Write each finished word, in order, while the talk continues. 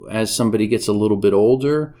as somebody gets a little bit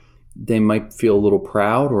older, they might feel a little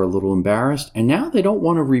proud or a little embarrassed. And now they don't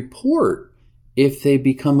want to report if they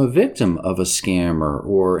become a victim of a scammer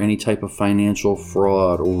or any type of financial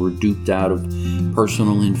fraud or were duped out of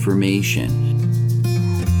personal information.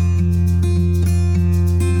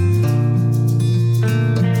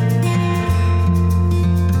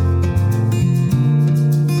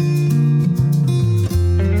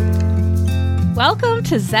 Welcome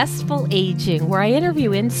to Zestful Aging, where I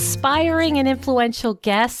interview inspiring and influential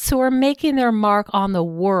guests who are making their mark on the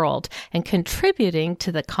world and contributing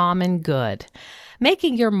to the common good.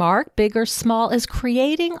 Making your mark, big or small, is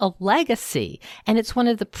creating a legacy, and it's one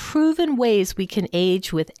of the proven ways we can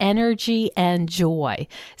age with energy and joy.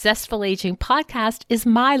 Zestful Aging Podcast is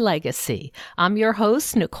my legacy. I'm your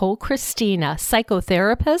host, Nicole Christina,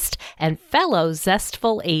 psychotherapist and fellow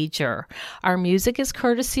Zestful Ager. Our music is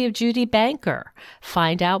courtesy of Judy Banker.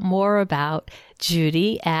 Find out more about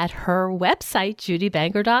Judy at her website,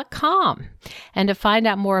 judybanker.com. And to find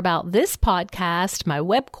out more about this podcast, my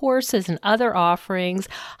web courses, and other offerings,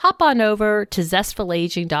 hop on over to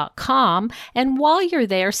zestfulaging.com. And while you're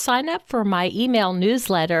there, sign up for my email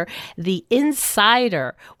newsletter, The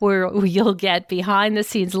Insider, where you'll get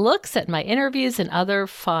behind-the-scenes looks at my interviews and other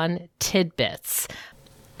fun tidbits.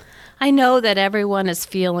 I know that everyone is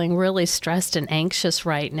feeling really stressed and anxious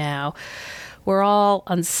right now. We're all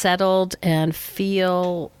unsettled and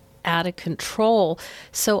feel out of control.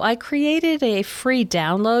 So I created a free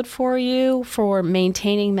download for you for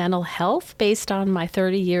maintaining mental health based on my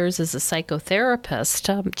 30 years as a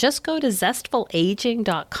psychotherapist. Just go to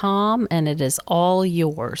zestfulaging.com and it is all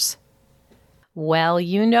yours. Well,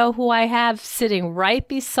 you know who I have sitting right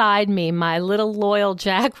beside me, my little loyal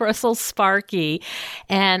Jack Russell Sparky,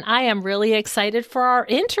 and I am really excited for our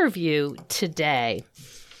interview today.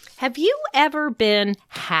 Have you ever been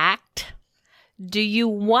hacked? Do you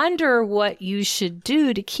wonder what you should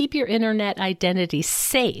do to keep your internet identity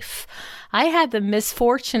safe? I had the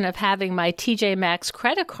misfortune of having my TJ Maxx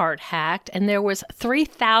credit card hacked, and there was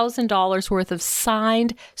 $3,000 worth of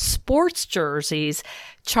signed sports jerseys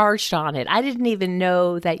charged on it. I didn't even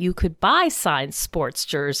know that you could buy signed sports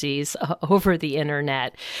jerseys over the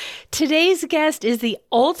internet. Today's guest is the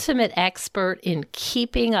ultimate expert in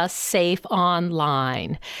keeping us safe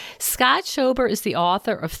online. Scott Schober is the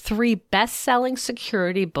author of 3 best-selling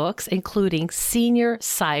security books, including Senior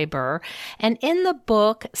Cyber. And in the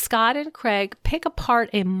book, Scott and Craig pick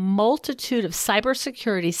apart a multitude of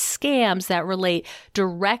cybersecurity scams that relate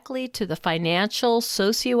directly to the financial,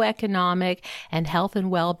 socioeconomic, and health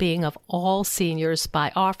and well-being of all seniors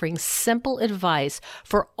by offering simple advice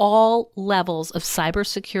for all levels of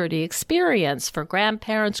cybersecurity experience for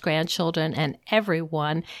grandparents, grandchildren, and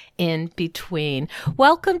everyone in between.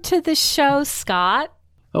 Welcome to the show, Scott.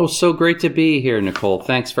 Oh, so great to be here, Nicole.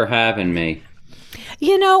 Thanks for having me.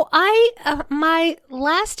 You know, my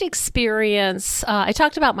last experience, I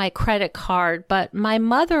talked about my credit card, but my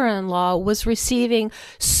mother-in-law was receiving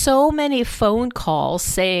so many phone calls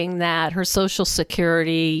saying that her Social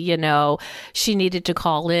Security, she needed to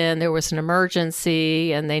call in. There was an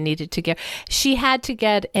emergency and she had to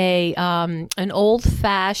get an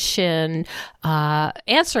old-fashioned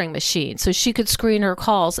answering machine so she could screen her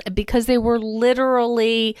calls because they were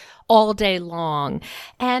literally all day long.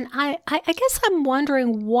 And I guess I'm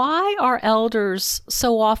wondering, why are elders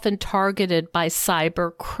so often targeted by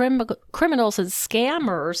cyber criminals and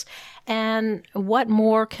scammers, and what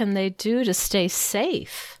more can they do to stay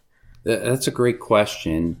safe? That's a great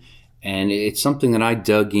question. And it's something that I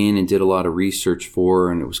dug in and did a lot of research for,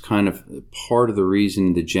 and it was kind of part of the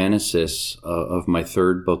reason, the genesis of my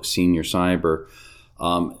third book, Senior Cyber.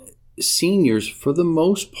 Seniors, for the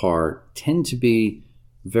most part, tend to be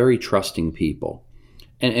very trusting people.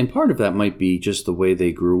 And part of that might be just the way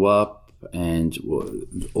they grew up, and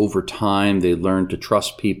over time they learned to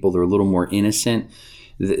trust people. They're a little more innocent.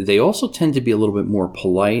 They also tend to be a little bit more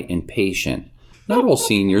polite and patient. Not all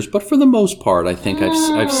seniors, but for the most part, I think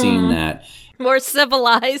I've seen that. More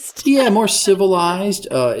civilized. Yeah, more civilized.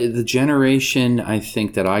 The generation, I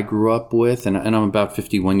think, that I grew up with, and I'm about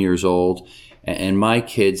 51 years old, and my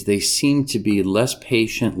kids, they seem to be less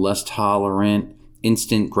patient, less tolerant,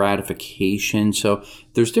 instant gratification. So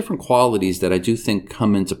there's different qualities that I do think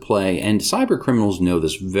come into play, and cyber criminals know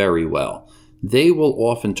this very well. They will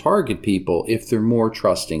often target people if they're more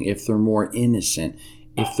trusting, if they're more innocent,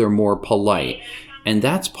 if they're more polite. And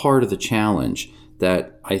that's part of the challenge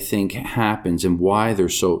that I think happens and why they're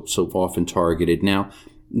so often targeted. Now,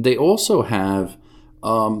 they also have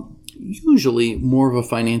usually more of a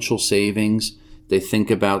financial savings. They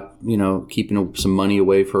think about, keeping some money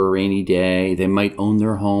away for a rainy day. They might own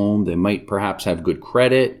their home. They might perhaps have good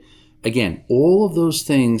credit. Again, all of those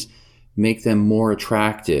things make them more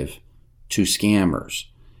attractive to scammers.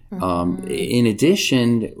 In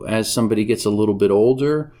addition, as somebody gets a little bit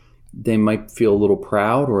older, they might feel a little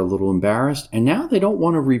proud or a little embarrassed. And now they don't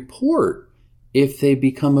want to report if they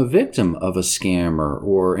become a victim of a scammer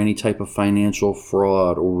or any type of financial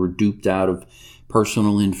fraud or were duped out of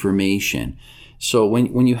personal information. So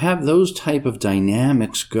when you have those type of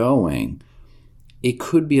dynamics going, it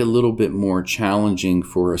could be a little bit more challenging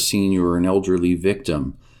for a senior or an elderly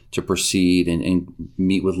victim to proceed and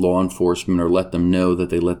meet with law enforcement or let them know that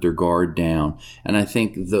they let their guard down. And I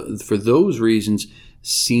think for those reasons,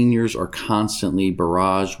 seniors are constantly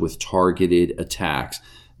barraged with targeted attacks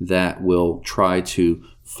that will try to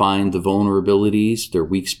find the vulnerabilities, their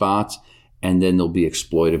weak spots, and then they'll be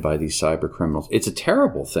exploited by these cyber criminals. It's a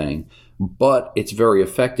terrible thing, but it's very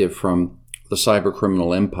effective from the cyber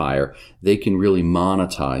criminal empire. They can really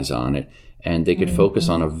monetize on it, and they could focus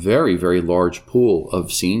on a very, very large pool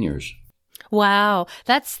of seniors. Wow,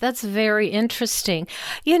 that's very interesting.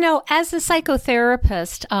 As a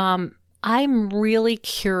psychotherapist, I'm really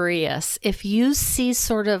curious if you see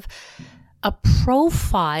sort of a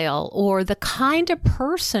profile or the kind of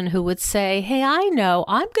person who would say, hey, I know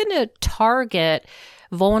I'm going to target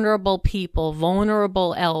vulnerable people,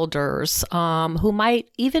 vulnerable elders, who might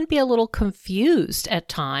even be a little confused at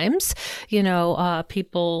times,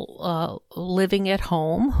 people living at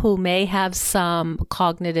home who may have some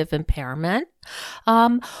cognitive impairment.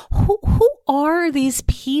 Who are these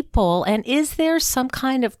people, and is there some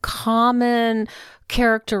kind of common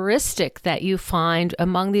characteristic that you find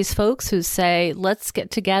among these folks who say, let's get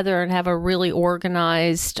together and have a really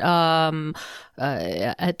organized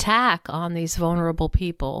attack on these vulnerable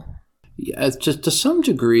people? Yeah, just to some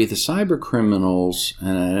degree, the cyber criminals,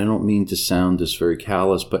 and I don't mean to sound this very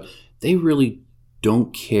callous, but they really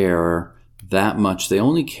don't care that much. They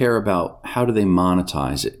only care about how do they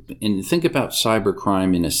monetize it. And think about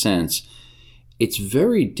cybercrime in a sense. It's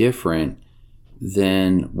very different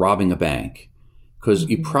than robbing a bank, because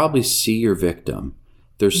you probably see your victim.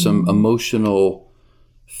 There's some emotional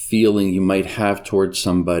feeling you might have towards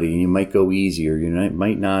somebody, and you might go easy, or you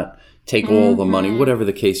might not take all the money, whatever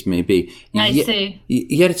the case may be. I see.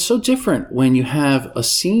 Yet it's so different when you have a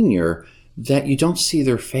senior that you don't see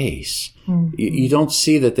their face. You don't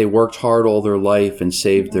see that they worked hard all their life and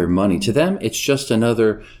saved their money. To them, it's just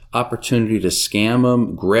another opportunity to scam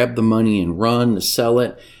them, grab the money and run, to sell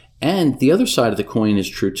it. And the other side of the coin is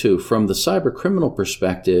true too. From the cyber criminal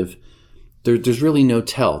perspective, there's really no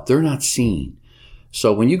tell. They're not seen.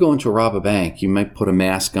 So when you go in to rob a bank, you might put a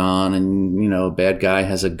mask on and, a bad guy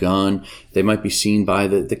has a gun. They might be seen by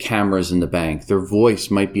the cameras in the bank. Their voice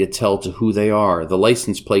might be a tell to who they are. The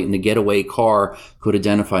license plate in the getaway car could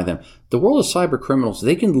identify them. The world of cyber criminals,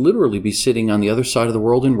 they can literally be sitting on the other side of the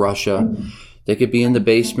world in Russia. They could be in the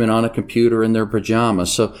basement on a computer in their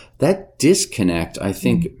pajamas. So that disconnect, I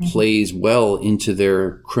think, plays well into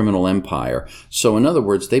their criminal empire. So in other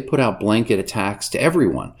words, they put out blanket attacks to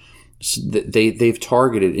everyone. So they've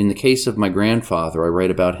targeted, in the case of my grandfather, I write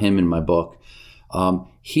about him in my book.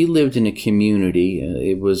 He lived in a community.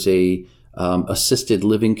 It was a assisted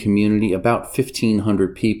living community, about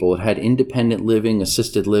 1,500 people. It had independent living,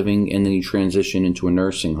 assisted living, and then he transitioned into a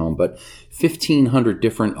nursing home. But 1,500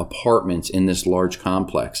 different apartments in this large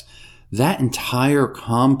complex. That entire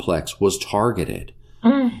complex was targeted.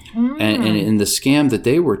 And the scam that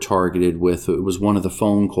they were targeted with, it was one of the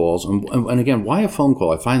phone calls. And again, why a phone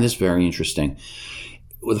call? I find this very interesting.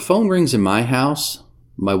 When the phone rings in my house,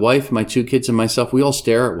 my wife, my 2 kids, and myself, we all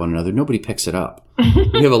stare at one another. Nobody picks it up.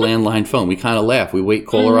 We have a landline phone. We kind of laugh. We wait,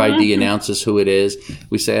 caller ID announces who it is.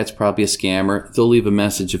 We say it's probably a scammer. They'll leave a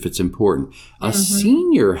message if it's important. A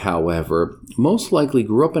senior, however, most likely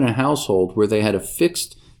grew up in a household where they had a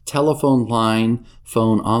fixed telephone line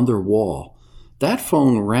phone on their wall. That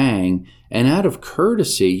phone rang, and out of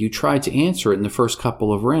courtesy, you tried to answer it in the first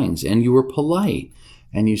couple of rings, and you were polite,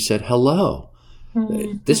 and you said hello.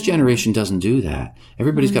 This generation doesn't do that.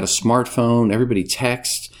 Everybody's got a smartphone. Everybody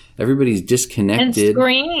texts. Everybody's disconnected. And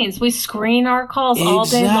screens. We screen our calls all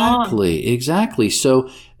day long. Exactly. So,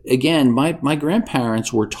 again, my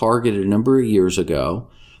grandparents were targeted a number of years ago.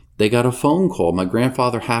 They got a phone call. My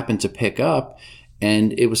grandfather happened to pick up,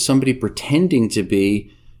 and it was somebody pretending to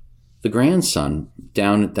be the grandson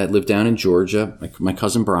that lived down in Georgia, my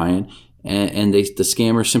cousin Brian, and the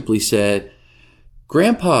scammer simply said,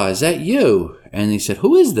 "Grandpa, is that you?" And he said,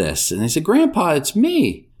 "Who is this?" And they said, "Grandpa, it's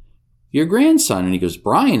me, your grandson." And he goes,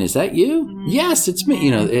 "Brian, is that you?" "Yes, it's me."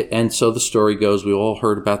 And so the story goes, we all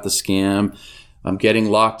heard about the scam. I'm getting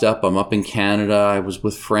locked up. I'm up in Canada. I was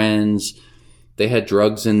with friends. They had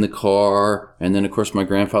drugs in the car. And then, of course, my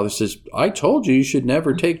grandfather says, I told you should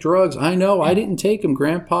never take drugs. I know. I didn't take them,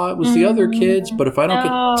 Grandpa. It was the other kids. But if I don't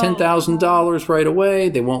get $10,000 right away,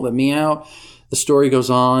 they won't let me out. The story goes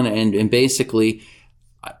on. And basically,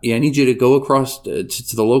 I need you to go across to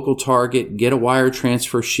the local Target, get a wire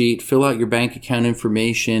transfer sheet, fill out your bank account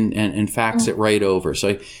information, and fax it right over.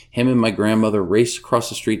 So him and my grandmother race across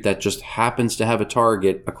the street that just happens to have a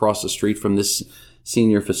Target across the street from this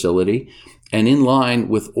senior facility. And in line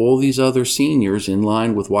with all these other seniors, in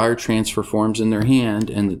line with wire transfer forms in their hand,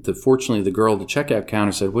 and fortunately the girl at the checkout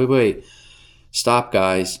counter said, wait, stop,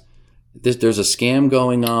 guys. There's a scam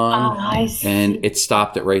going on, and it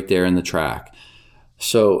stopped it right there in the track.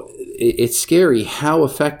 So it's scary how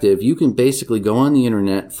effective you can basically go on the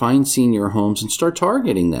internet, find senior homes, and start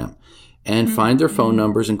targeting them. And find their phone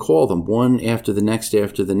numbers and call them one after the next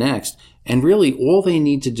after the next. And really, all they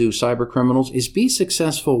need to do, cyber criminals, is be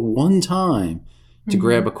successful one time to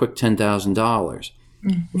grab a quick $10,000.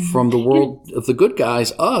 From the world of the good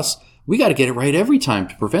guys, us, we got to get it right every time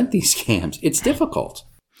to prevent these scams. It's difficult.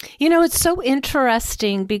 You know, it's so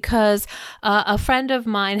interesting because a friend of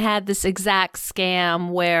mine had this exact scam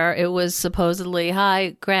where it was supposedly,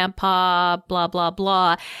 hi, Grandpa, blah, blah,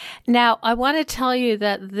 blah. Now, I want to tell you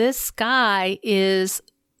that this guy is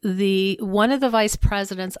one of the vice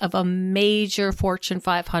presidents of a major Fortune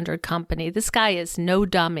 500 company. This guy is no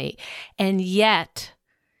dummy. And yet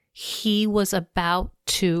he was about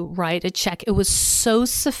to write a check. It was so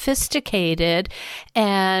sophisticated,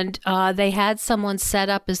 and they had someone set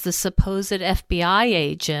up as the supposed FBI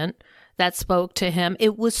agent that spoke to him.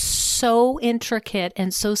 It was so intricate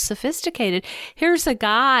and so sophisticated. Here's a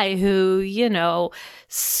guy who, you know,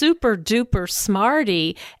 super duper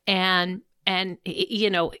smarty, and you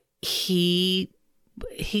know, he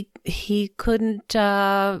couldn't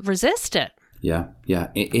resist it. Yeah. And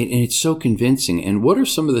it's so convincing. And what are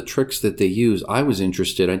some of the tricks that they use? I was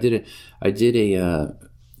interested. I did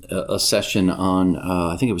a session on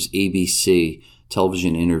I think it was ABC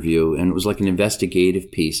television interview, and it was like an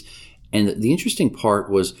investigative piece. And the interesting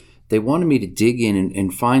part was they wanted me to dig in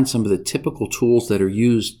and find some of the typical tools that are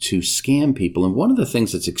used to scam people. And one of the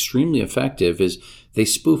things that's extremely effective is they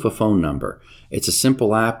spoof a phone number. It's a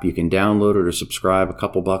simple app. You can download it or subscribe, a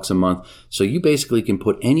couple bucks a month. So you basically can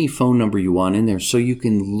put any phone number you want in there so you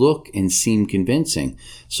can look and seem convincing.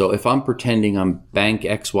 So if I'm pretending I'm Bank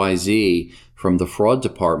XYZ from the fraud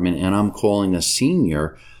department and I'm calling a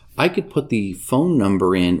senior, I could put the phone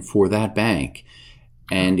number in for that bank.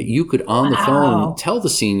 And you could on the phone tell the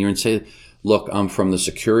senior and say, look, I'm from the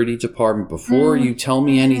security department. Before you tell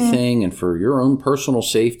me anything, and for your own personal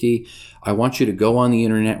safety, I want you to go on the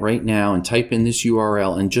internet right now and type in this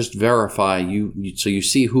URL and just verify you so you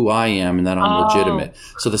see who I am and that I'm legitimate.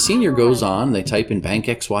 So the senior goes on, they type in Bank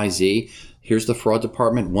XYZ, here's the fraud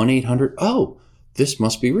department, 1-800, oh, this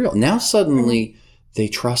must be real. Now suddenly they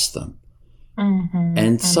trust them.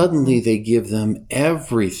 And suddenly they give them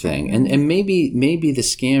everything. And maybe the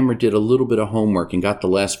scammer did a little bit of homework and got the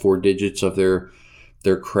last 4 digits of their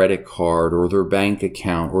credit card or their bank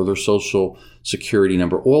account or their social security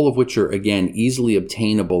number, all of which are, again, easily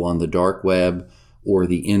obtainable on the dark web or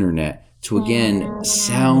the internet to, again,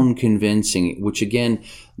 sound convincing, which, again,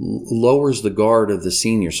 lowers the guard of the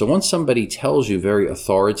senior. So once somebody tells you very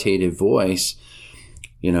authoritative voice,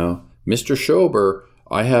 you know, Mr. Schober,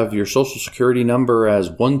 I have your social security number as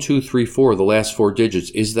 1234, the last 4 digits.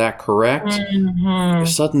 Is that correct?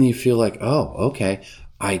 Suddenly you feel like, oh, okay.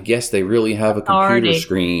 I guess they really have a computer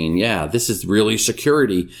screen. Yeah, this is really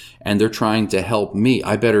security, and they're trying to help me.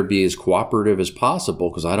 I better be as cooperative as possible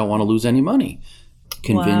because I don't want to lose any money.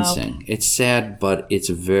 Convincing. Wow. It's sad, but it's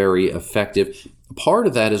very effective. Part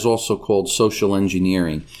of that is also called social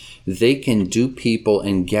engineering. They can dupe people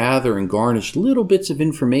and gather and garnish little bits of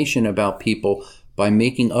information about people by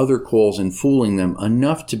making other calls and fooling them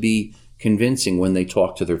enough to be convincing when they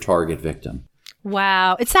talk to their target victim.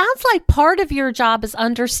 Wow. It sounds like part of your job is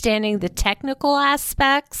understanding the technical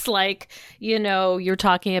aspects, like, you know, you're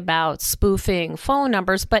talking about spoofing phone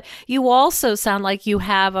numbers, but you also sound like you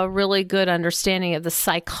have a really good understanding of the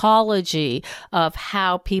psychology of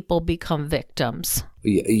how people become victims.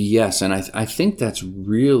 Yes, and I think that's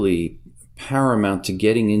really paramount to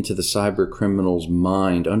getting into the cyber criminal's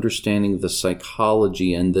mind, understanding the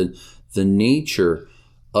psychology and the nature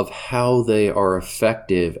of how they are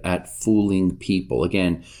effective at fooling people.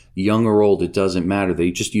 Again, young or old, it doesn't matter. They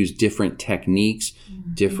just use different techniques,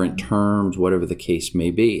 different terms, whatever the case may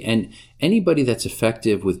be. And anybody that's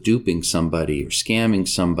effective with duping somebody or scamming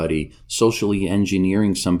somebody, socially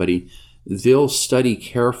engineering somebody, they'll study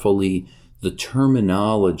carefully the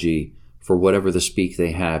terminology for whatever the speak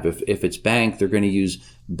they have. If it's bank, they're going to use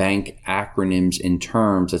bank acronyms and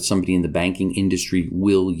terms that somebody in the banking industry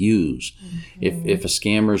will use. If a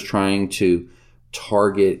scammer is trying to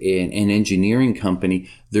target an engineering company,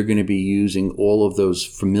 they're going to be using all of those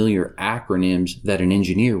familiar acronyms that an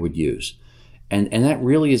engineer would use. And that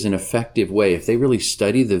really is an effective way. If they really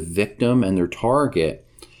study the victim and their target,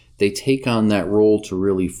 they take on that role to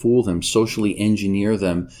really fool them, socially engineer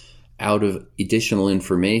them out of additional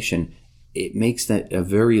information. It makes that a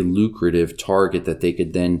very lucrative target that they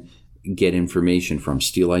could then get information from,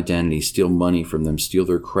 steal identity, steal money from them, steal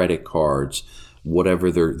their credit cards,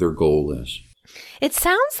 whatever their goal is. It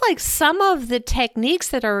sounds like some of the techniques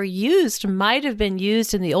that are used might have been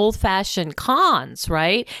used in the old-fashioned cons,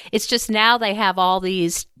 right? It's just now they have all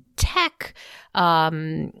these tech, what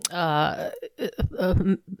am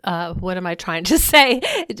I trying to say?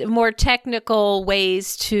 More technical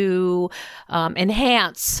ways to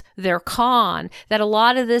enhance their con, that a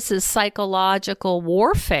lot of this is psychological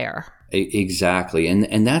warfare. Exactly.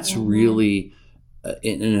 And that's really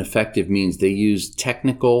an effective means. They use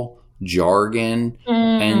technical jargon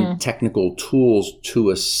and technical tools to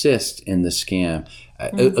assist in the scam.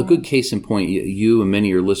 A good case in point, you and many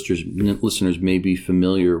of your listeners may be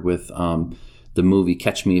familiar with the movie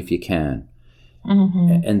Catch Me If You Can.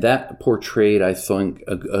 And that portrayed, I think,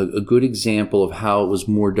 a good example of how it was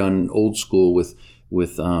more done old school with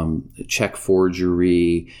check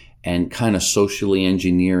forgery and kind of socially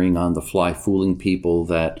engineering on the fly, fooling people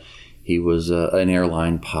that he was an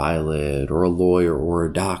airline pilot or a lawyer or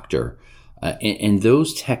a doctor. And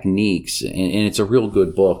those techniques, and it's a real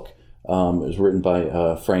good book. It was written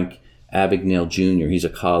by Frank Abagnale Jr. He's a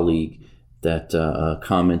colleague that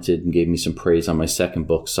commented and gave me some praise on my second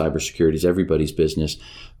book, Cybersecurity is Everybody's Business.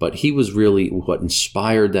 But he was really what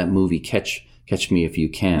inspired that movie, Catch Me If You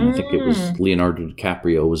Can. I think it was Leonardo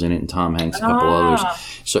DiCaprio was in it and Tom Hanks, a couple others.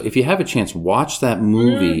 So if you have a chance, watch that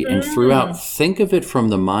movie and throughout, think of it from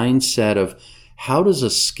the mindset of how does a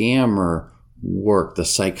scammer work, the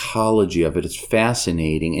psychology of it. It's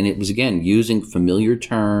fascinating. And it was, again, using familiar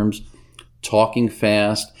terms, talking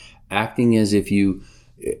fast, acting as if you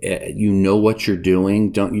know what you're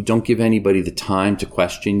doing. You don't give anybody the time to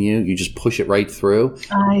question you. You just push it right through.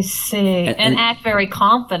 I see. And act very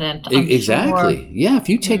confident. Exactly. Sure. Yeah. If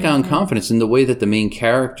you take on confidence in the way that the main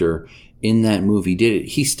character in that movie did it,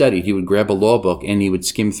 he studied. He would grab a law book and he would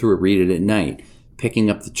skim through it, read it at night,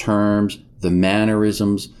 picking up the terms, the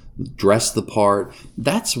mannerisms, dress the part.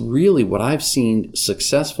 That's really what I've seen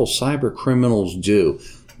successful cyber criminals do.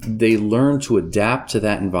 They learn to adapt to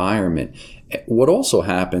that environment. What also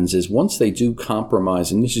happens is once they do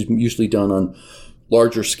compromise, and this is usually done on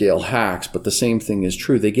larger scale hacks, but the same thing is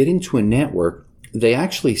true, they get into a network, they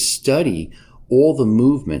actually study all the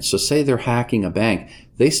movements. So say they're hacking a bank,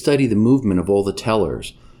 they study the movement of all the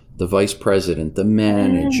tellers, the vice president, the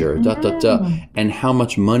manager, and how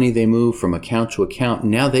much money they move from account to account.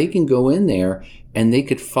 Now they can go in there and they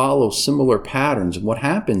could follow similar patterns. And what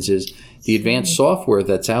happens is the advanced software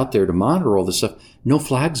that's out there to monitor all this stuff, no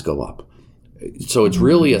flags go up. So it's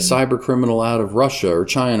really a cyber criminal out of Russia or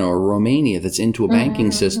China or Romania that's into a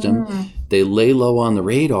banking system. They lay low on the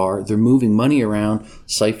radar. They're moving money around,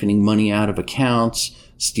 siphoning money out of accounts,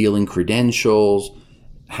 stealing credentials,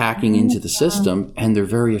 hacking into the system, and they're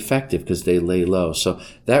very effective because they lay low. So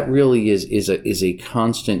that really is a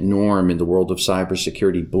constant norm in the world of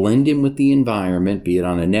cybersecurity. Blend in with the environment, be it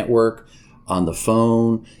on a network, on the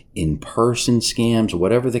phone, in-person scams,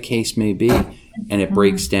 whatever the case may be, and it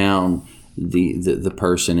breaks down the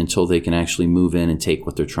person until they can actually move in and take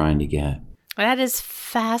what they're trying to get. That is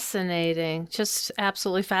fascinating. Just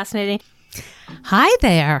absolutely fascinating. Hi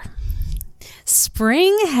there.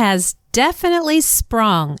 Spring has definitely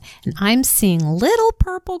sprung, and I'm seeing little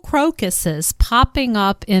purple crocuses popping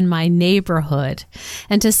up in my neighborhood.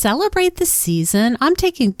 And to celebrate the season, I'm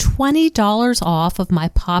taking $20 off of my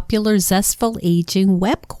popular Zestful Aging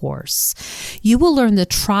web course. You will learn the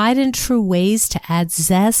tried and true ways to add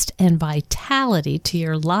zest and vitality to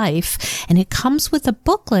your life, and it comes with a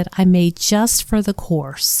booklet I made just for the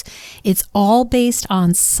course. It's all based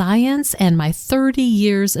on science and my 30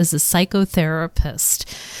 years as a psychotherapist.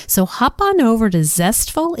 So hop on over to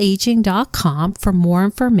zestfulaging.com for more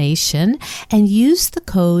information and use the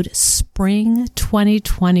code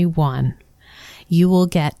SPRING2021. You will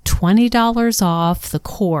get $20 off the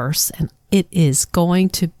course, and it is going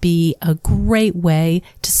to be a great way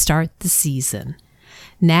to start the season.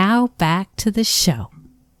 Now back to the show.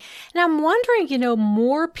 And I'm wondering,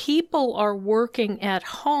 more people are working at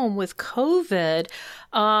home with COVID.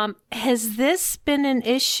 Has this been an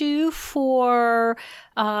issue for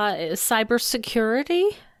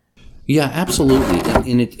cybersecurity? Yeah, absolutely.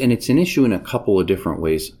 And it's an issue in a couple of different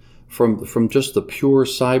ways. From just the pure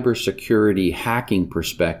cybersecurity hacking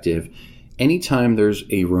perspective, anytime there's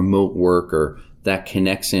a remote worker that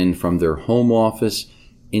connects in from their home office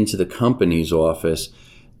into the company's office,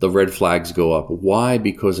 the red flags go up. Why?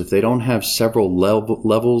 Because if they don't have several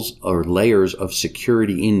levels or layers of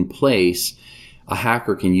security in place, a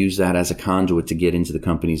hacker can use that as a conduit to get into the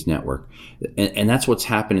company's network. And that's what's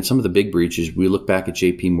happened in some of the big breaches. We look back at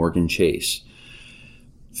JP Morgan Chase,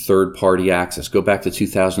 third-party access. Go back to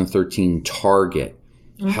 2013, Target.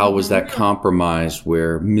 How was that compromised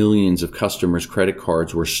where millions of customers' credit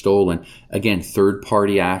cards were stolen? Again,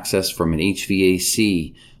 third-party access from an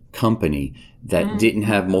HVAC company that didn't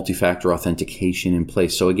have multi-factor authentication in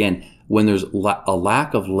place. So again, when there's a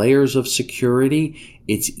lack of layers of security,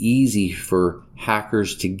 it's easy for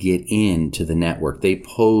hackers to get into the network. They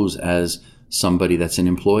pose as somebody that's an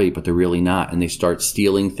employee, but they're really not. And they start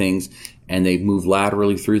stealing things, and they move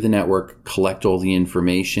laterally through the network, collect all the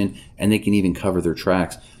information, and they can even cover their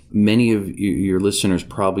tracks. Many of your listeners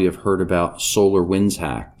probably have heard about SolarWinds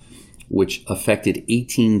hack, which affected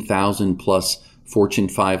 18,000 plus Fortune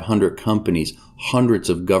 500 companies, hundreds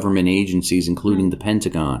of government agencies, including the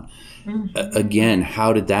Pentagon. Again,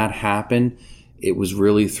 how did that happen? It was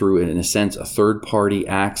really through, in a sense, a third-party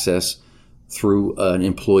access through an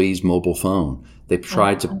employee's mobile phone. They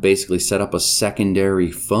tried to basically set up a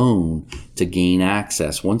secondary phone to gain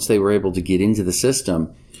access. Once they were able to get into the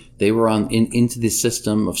system, they were into the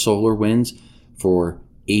system of SolarWinds for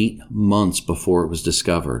 8 months before it was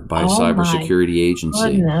discovered by a cybersecurity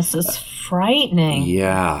agency. Goodness, it's frightening.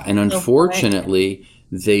 Yeah, and unfortunately,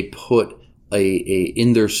 they put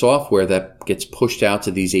in their software that gets pushed out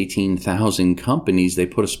to these 18,000 companies, they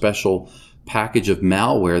put a special package of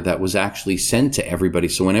malware that was actually sent to everybody.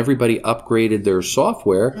 So when everybody upgraded their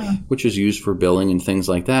software, which is used for billing and things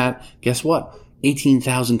like that, guess what?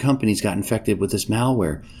 18,000 companies got infected with this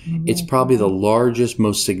malware. It's probably the largest,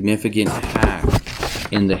 most significant hack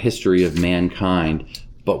in the history of mankind,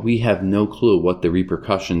 but we have no clue what the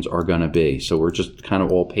repercussions are going to be. So we're just kind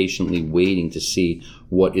of all patiently waiting to see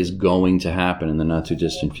what is going to happen in the not too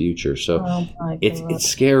distant future. So it's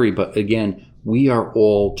scary, but again, we are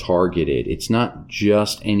all targeted. It's not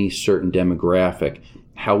just any certain demographic.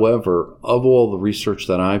 However, of all the research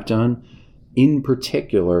that I've done, in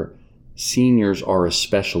particular, seniors are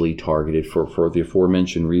especially targeted for the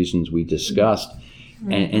aforementioned reasons we discussed.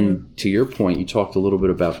 And to your point, you talked a little bit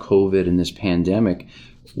about COVID and this pandemic.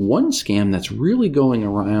 One scam that's really going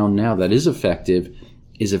around now that is effective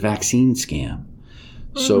is a vaccine scam.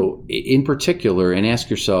 So in particular, and ask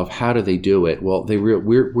yourself, how do they do it? Well,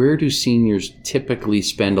 where do seniors typically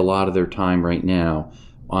spend a lot of their time right now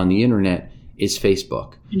on the internet is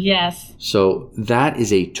Facebook. Yes. So that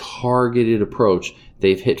is a targeted approach.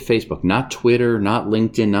 They've hit Facebook, not Twitter, not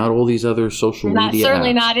LinkedIn, not all these other social media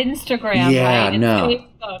certainly apps. not Instagram. Yeah, right? no. It's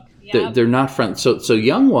Facebook. Yep. They're not friendly. So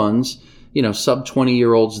young ones, sub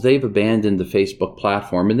 20-year-olds, they've abandoned the Facebook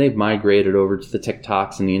platform and they've migrated over to the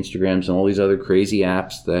TikToks and the Instagrams and all these other crazy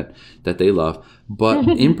apps that they love. But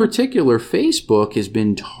in particular, Facebook has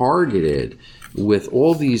been targeted with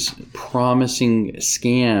all these promising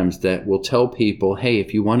scams that will tell people, hey,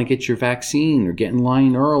 if you want to get your vaccine or get in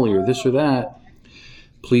line early or this or that,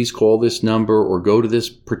 please call this number or go to this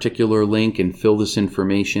particular link and fill this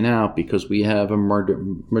information out because we have a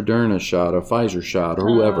Moderna shot, a Pfizer shot, or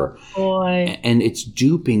whoever. Oh, boy. And it's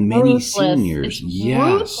duping many seniors. It's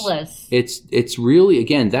ruthless. It's really,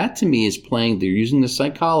 again, that to me is playing, they're using the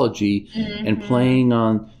psychology and playing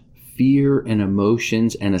on fear and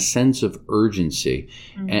emotions and a sense of urgency.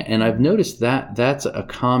 And I've noticed that that's a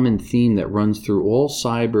common theme that runs through all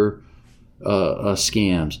cyber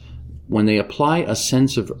scams. When they apply a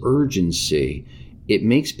sense of urgency, it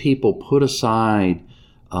makes people put aside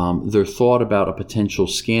their thought about a potential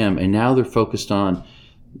scam, and now they're focused on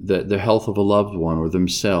the health of a loved one or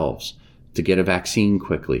themselves to get a vaccine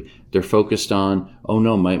quickly. They're focused on, oh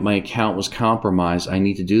no, my account was compromised. I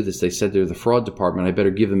need to do this. They said they're the fraud department. I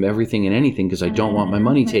better give them everything and anything because I don't want my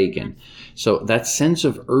money taken. So that sense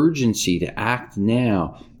of urgency to act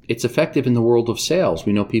now, it's effective in the world of sales.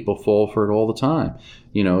 We know people fall for it all the time.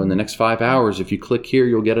 In the next 5 hours, if you click here,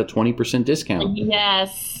 you'll get a 20% discount.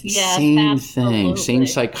 Yes, Same absolutely. thing. Same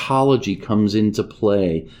psychology comes into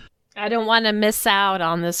play. I don't want to miss out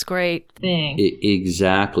on this great thing.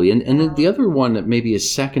 Exactly. And then the other one that maybe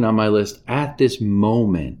is second on my list at this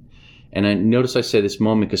moment, And I notice I say this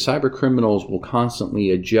moment because cyber criminals will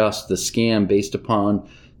constantly adjust the scam based upon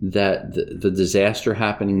that the disaster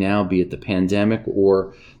happening now, be it the pandemic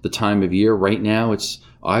or the time of year. Right now, it's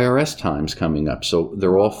IRS times coming up. So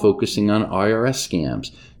they're all focusing on IRS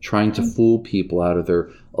scams, trying to fool people out of their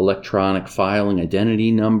electronic filing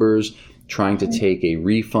identity numbers, trying to take a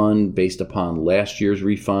refund based upon last year's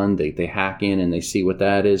refund. They hack in and they see what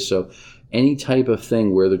that is. So any type of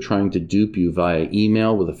thing where they're trying to dupe you via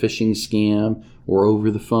email with a phishing scam or over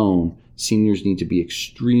the phone, seniors need to be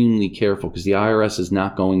extremely careful because the IRS is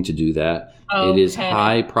not going to do that. Okay. It is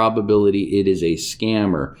high probability it is a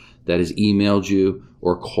scammer that has emailed you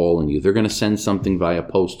or calling you. They're going to send something via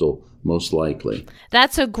postal, most likely.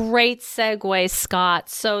 That's a great segue, Scott.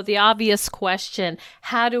 So the obvious question,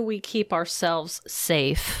 how do we keep ourselves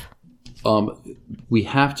safe? We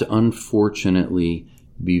have to, unfortunately,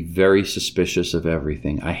 be very suspicious of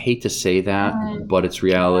everything. I hate to say that, but it's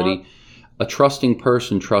reality. Yeah. A trusting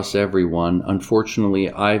person trusts everyone.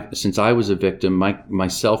 Unfortunately, since I was a victim,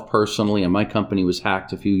 myself personally, and my company was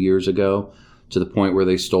hacked a few years ago to the point where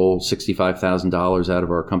they stole $65,000 out of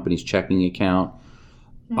our company's checking account.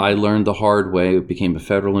 I learned the hard way. It became a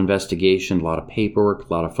federal investigation, a lot of paperwork,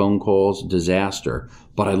 a lot of phone calls, disaster.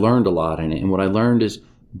 But I learned a lot in it. And what I learned is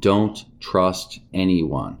don't trust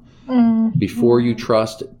anyone. Before you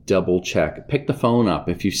trust, double check. Pick the phone up.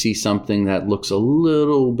 If you see something that looks a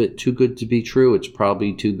little bit too good to be true, it's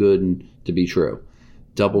probably too good to be true.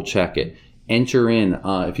 Double check it. Enter in,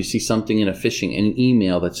 if you see something in an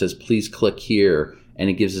email that says, please click here, and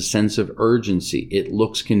it gives a sense of urgency, it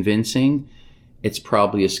looks convincing, it's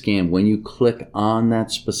probably a scam. When you click on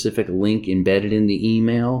that specific link embedded in the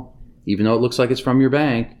email, even though it looks like it's from your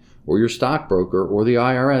bank or your stockbroker or the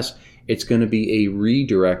IRS, it's going to be a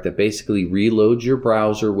redirect that basically reloads your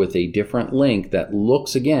browser with a different link that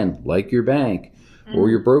looks, again, like your bank or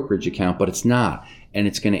your brokerage account, but it's not. And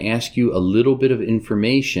it's going to ask you a little bit of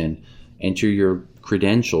information. Enter your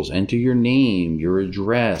credentials, enter your name, your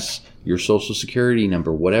address, your social security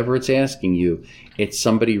number, whatever it's asking you. It's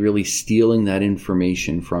somebody really stealing that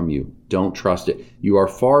information from you. Don't trust it. You are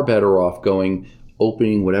far better off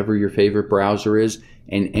opening whatever your favorite browser is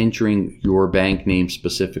and entering your bank name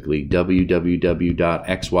specifically,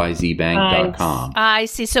 www.xyzbank.com. I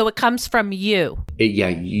see. So it comes from you.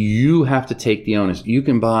 You have to take the onus. You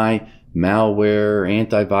can buy malware,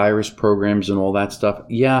 antivirus programs, and all that stuff.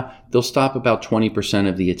 Yeah, they'll stop about 20%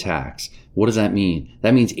 of the attacks. What does that mean?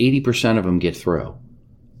 That means 80% of them get through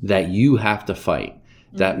that you have to fight.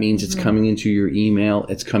 That means it's coming into your email.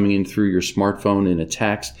 It's coming in through your smartphone in a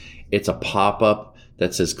text. It's a pop-up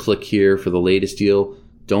that says click here for the latest deal.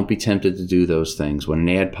 Don't be tempted to do those things. When an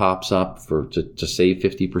ad pops up to save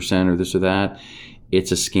 50% or this or that,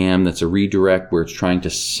 it's a scam. That's a redirect where it's trying to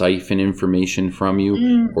siphon information from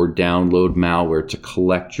you or download malware to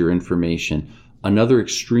collect your information. Another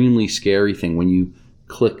extremely scary thing, when you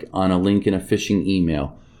click on a link in a phishing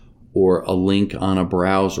email or a link on a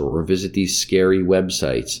browser or visit these scary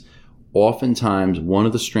websites, oftentimes one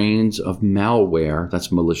of the strains of malware, that's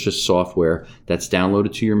malicious software, that's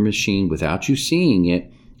downloaded to your machine without you seeing it,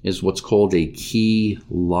 is what's called a key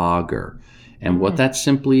logger. And what that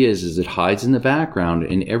simply is it hides in the background,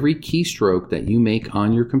 and every keystroke that you make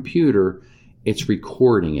on your computer, it's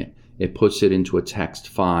recording it. It puts it into a text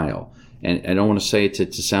file. And I don't want to say it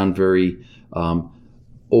to sound very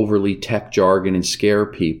overly tech jargon and scare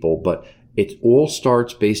people, but it all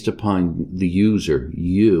starts based upon the user,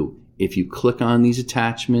 you. If you click on these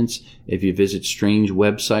attachments, if you visit strange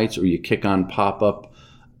websites, or you click on pop-up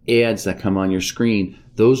ads that come on your screen,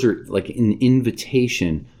 those are like an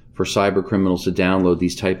invitation for cyber criminals to download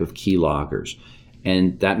these type of keyloggers.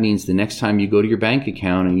 And that means the next time you go to your bank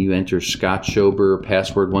account and you enter Scott Schober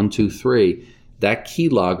password 123, that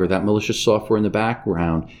keylogger, that malicious software in the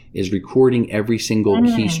background, is recording every single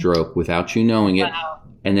keystroke without you knowing it. Wow.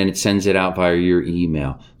 And then it sends it out via your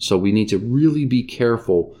email. So we need to really be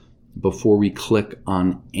careful before we click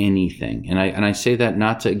on anything. And I say that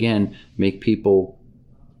not to, again, make people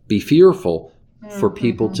be fearful, for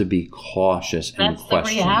people to be cautious and question. That's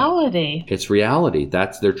the reality. It's reality.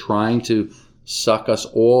 They're trying to suck us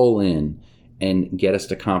all in and get us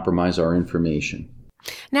to compromise our information.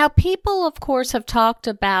 Now, people, of course, have talked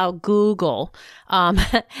about Google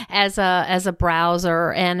as a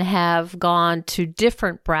browser and have gone to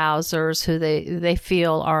different browsers who they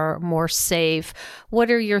feel are more safe. What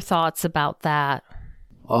are your thoughts about that?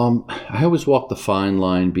 I always walk the fine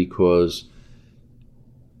line because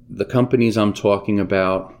the companies I'm talking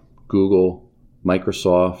about, Google,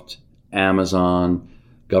 Microsoft, Amazon,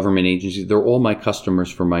 government agencies. They're all my customers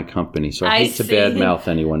for my company. So I hate to badmouth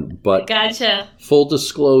anyone. But Gotcha. Full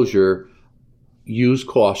disclosure, use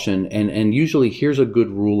caution. And usually here's a good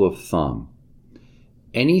rule of thumb.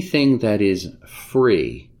 Anything that is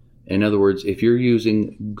free, in other words, if you're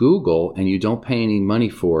using Google and you don't pay any money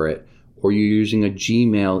for it, or you're using a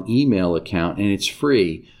Gmail email account and it's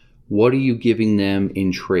free, what are you giving them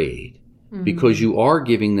in trade? Because you are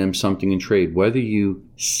giving them something in trade, whether you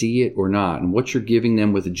see it or not. And what you're giving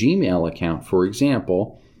them with a Gmail account, for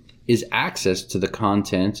example, is access to the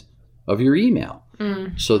content of your email.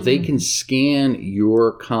 So they can scan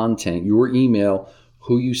your content, your email,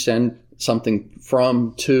 who you send something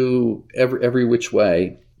from, to, every which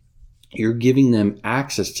way. You're giving them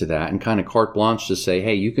access to that and kind of carte blanche to say,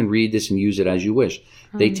 hey, you can read this and use it as you wish.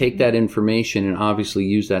 They take that information and obviously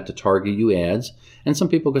use that to target you ads. And some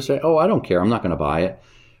people can say, oh, I don't care, I'm not going to buy it.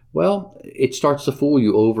 Well, it starts to fool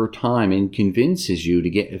you over time and convinces you to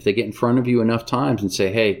if they get in front of you enough times and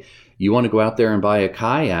say, hey, you want to go out there and buy a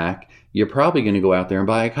kayak, you're probably going to go out there and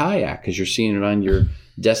buy a kayak because you're seeing it on your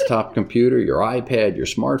desktop computer, your iPad, your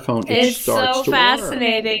smartphone. It's so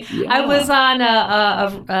fascinating. Yeah. I was on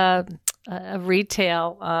a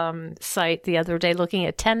retail site the other day looking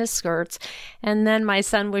at tennis skirts, and then my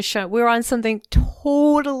son was showing, we were on something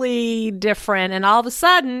totally different, and all of a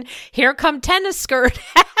sudden here come tennis skirt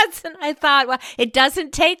ads, and I thought, well, it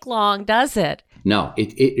doesn't take long, does it? No,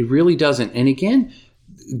 it really doesn't. And again,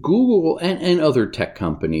 Google and other tech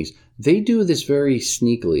companies, they do this very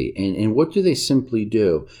sneakily. And what do they simply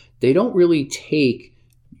do? They don't really take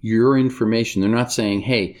your information. They're not saying,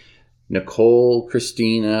 hey, Nicole,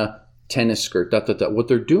 Christina, tennis skirt, ... What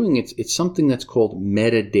they're doing, it's something that's called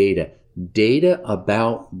metadata. Data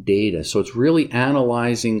about data. So it's really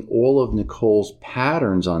analyzing all of Nicole's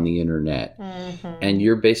patterns on the internet. And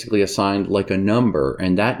you're basically assigned like a number.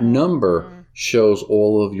 And that number shows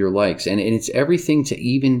all of your likes. And it's everything to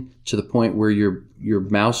even to the point where your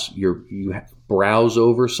mouse, you browse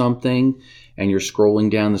over something and you're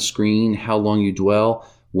scrolling down the screen, how long you dwell,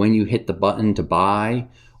 when you hit the button to buy.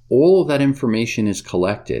 All of that information is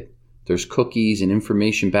collected. There's cookies and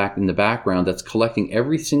information back in the background that's collecting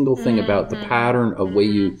every single thing about the pattern of way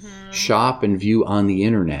you shop and view on the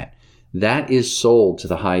internet. That is sold to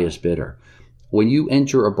the highest bidder. When you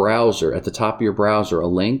enter a browser, at the top of your browser, a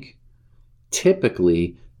link,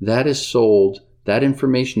 typically that is sold, that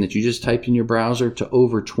information that you just typed in your browser, to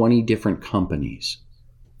over 20 different companies.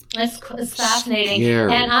 That's fascinating.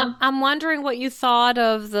 Scary. And I'm wondering what you thought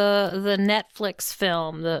of the Netflix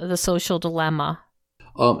film, the Social Dilemma.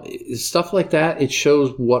 Stuff like that, it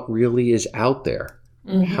shows what really is out there,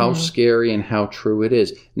 how scary and how true it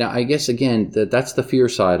is. Now, I guess, again, that's the fear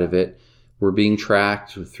side of it. We're being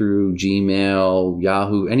tracked through Gmail,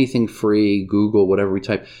 Yahoo, anything free, Google, whatever we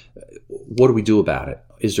type. What do we do about it?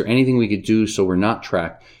 Is there anything we could do so we're not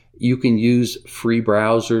tracked? You can use free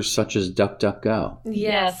browsers such as DuckDuckGo.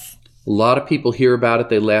 Yes. A lot of people hear about it,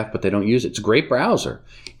 they laugh, but they don't use it. It's a great browser.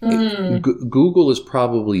 Google is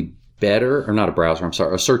probably better, or not a browser, I'm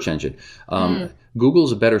sorry, a search engine. Google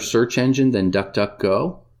is a better search engine than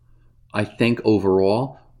DuckDuckGo, I think,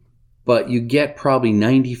 overall. But you get probably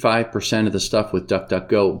 95% of the stuff with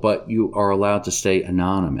DuckDuckGo, but you are allowed to stay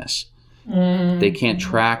anonymous. They can't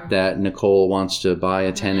track that Nicole wants to buy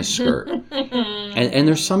a tennis skirt. And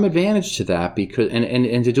there's some advantage to that, because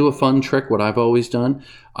and to do a fun trick, what I've always done,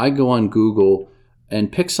 I go on Google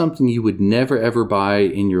and pick something you would never ever buy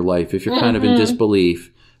in your life if you're kind of in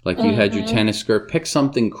disbelief. Like you had your tennis skirt, pick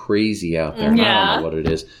something crazy out there. Yeah. I don't know what it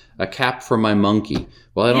is. A cap for my monkey.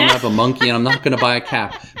 Well, I don't have a monkey and I'm not going to buy a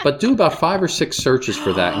cap. But do about 5 or 6 searches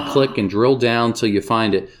for that and click and drill down till you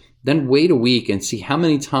find it. Then wait a week and see how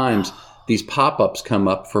many times these pop-ups come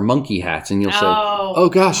up for monkey hats. And you'll say, oh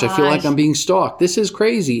gosh, I feel like I'm being stalked. This is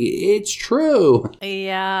crazy. It's true.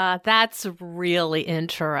 Yeah, that's really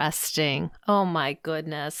interesting. Oh my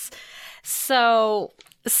goodness. So,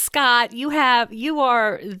 Scott, you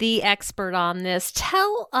are the expert on this.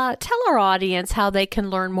 Tell our audience how they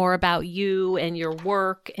can learn more about you and your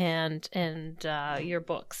work and your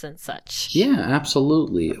books and such. Yeah,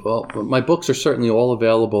 absolutely. Well, my books are certainly all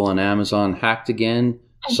available on Amazon. Hacked Again,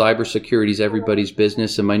 Cybersecurity is Everybody's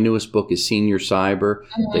Business, and my newest book is Senior Cyber.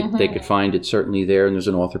 They could find it certainly there, and there's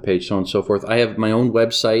an author page, so on and so forth. I have my own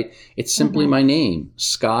website. It's simply my name,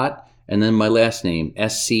 Scott, and then my last name,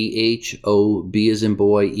 SCHOB as in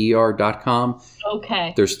boy, ER.com.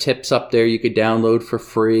 Okay. There's tips up there you could download for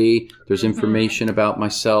free. There's information about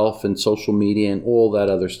myself and social media and all that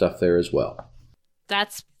other stuff there as well.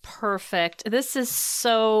 That's perfect. This is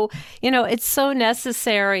so, it's so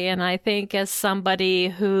necessary. And I think as somebody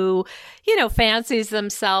who, fancies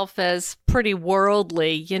themselves as pretty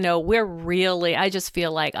worldly, I just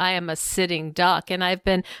feel like I am a sitting duck.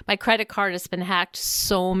 And my credit card has been hacked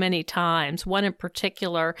so many times. One in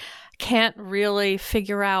particular, can't really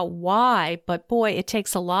figure out why, but boy, it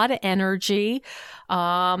takes a lot of energy.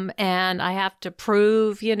 And I have to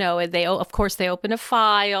prove, of course they open a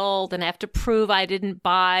file, then I have to prove I didn't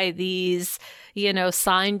buy these,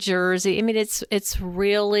 signed jersey. I mean, it's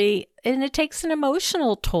really, and it takes an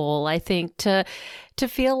emotional toll, I think, to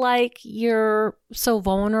feel like you're so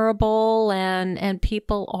vulnerable and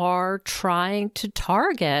people are trying to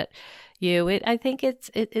target you. I think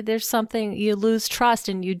there's something, you lose trust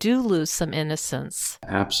and you do lose some innocence.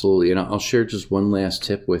 Absolutely. And I'll share just one last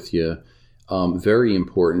tip with you. Very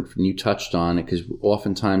important, and you touched on it, because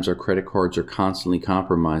oftentimes our credit cards are constantly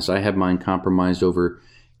compromised. I have mine compromised over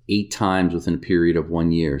 8 times within a period of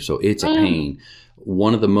 1 year. So it's a pain.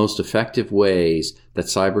 One of the most effective ways that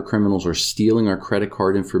cyber criminals are stealing our credit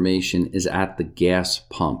card information is at the gas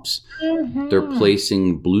pumps. Mm-hmm. They're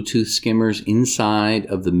placing Bluetooth skimmers inside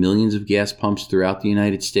of the millions of gas pumps throughout the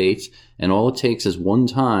United States. And all it takes is one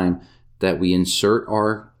time that we insert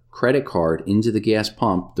our credit card into the gas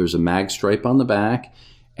pump. There's a mag stripe on the back,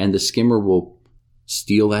 and the skimmer will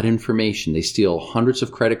steal that information. They steal hundreds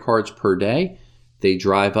of credit cards per day. They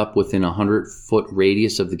drive up within a 100-foot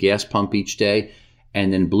radius of the gas pump each day.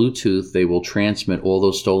 And then Bluetooth, they will transmit all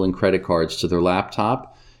those stolen credit cards to their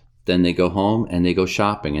laptop. Then they go home and they go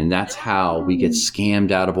shopping. And that's how we get scammed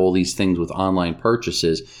out of all these things with online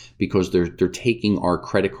purchases, because they're taking our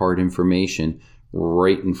credit card information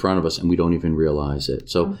right in front of us and we don't even realize it.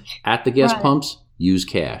 So at the gas pumps, use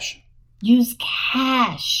cash. Use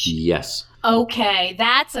cash. Yes. Okay,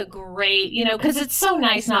 that's a great, because it's so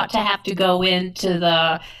nice not to have to go into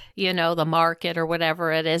the market or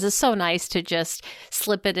whatever it is. It's so nice to just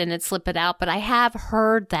slip it in and slip it out. But I have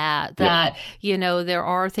heard that, there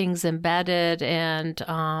are things embedded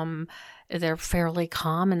and they're fairly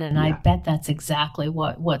common. And I bet that's exactly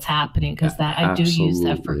what's happening, because I do use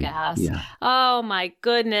that for gas. Yeah. Oh, my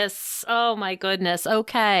goodness.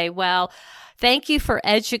 Okay, well, thank you for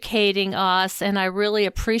educating us, and I really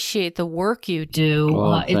appreciate the work you do.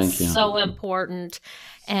 It's so important.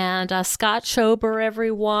 And Scott Schober,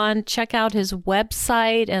 everyone, check out his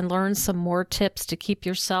website and learn some more tips to keep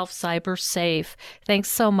yourself cyber safe. Thanks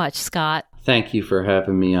so much, Scott. Thank you for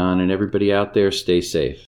having me on, and everybody out there, stay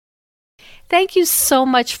safe. Thank you so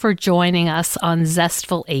much for joining us on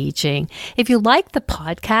Zestful Aging. If you like the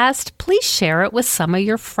podcast, please share it with some of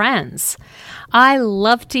your friends. I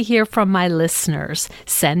love to hear from my listeners.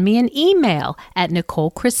 Send me an email at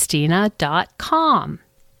NicoleChristina.com.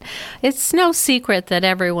 It's no secret that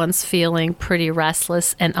everyone's feeling pretty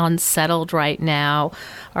restless and unsettled right now.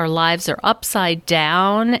 Our lives are upside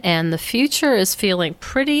down and the future is feeling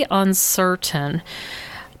pretty uncertain.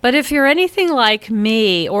 But if you're anything like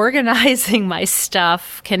me, organizing my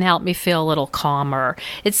stuff can help me feel a little calmer.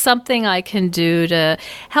 It's something I can do to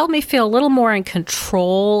help me feel a little more in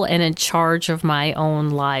control and in charge of my own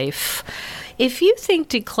life. If you think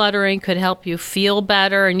decluttering could help you feel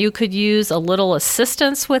better and you could use a little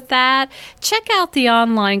assistance with that, check out the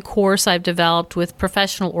online course I've developed with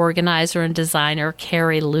professional organizer and designer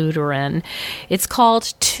Carrie Luderin. It's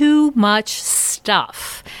called Too Much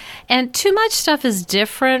Stuff. And Too Much Stuff is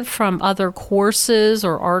different from other courses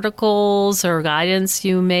or articles or guidance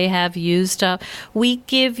you may have used. We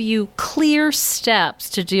give you clear steps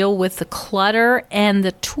to deal with the clutter and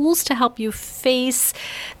the tools to help you face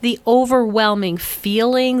the overwhelming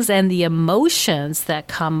feelings and the emotions that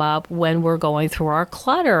come up when we're going through our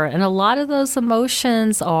clutter. And a lot of those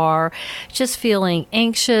emotions are just feeling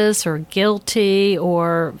anxious or guilty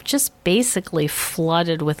or just basically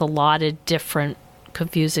flooded with a lot of different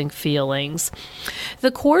confusing feelings.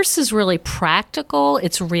 The course is really practical.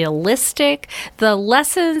 It's realistic. The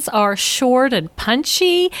lessons are short and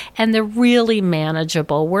punchy, and they're really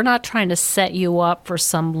manageable. We're not trying to set you up for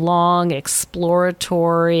some long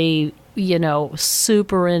exploratory,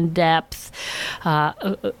 super in-depth,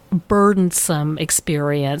 burdensome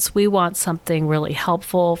experience. We want something really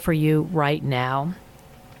helpful for you right now.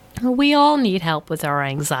 We all need help with our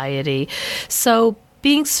anxiety. So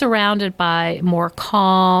being surrounded by more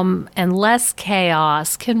calm and less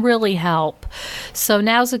chaos can really help. So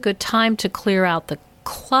now's a good time to clear out the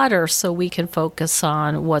clutter so we can focus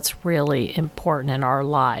on what's really important in our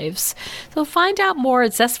lives. So find out more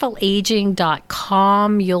at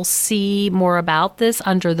zestfulaging.com. You'll see more about this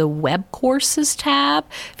under the web courses tab.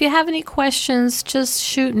 If you have any questions, just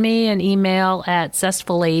shoot me an email at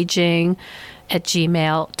zestfulaging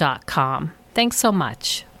 @gmail.com. Thanks so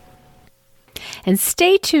much. And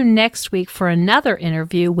stay tuned next week for another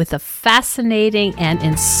interview with a fascinating and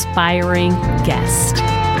inspiring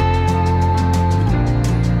guest.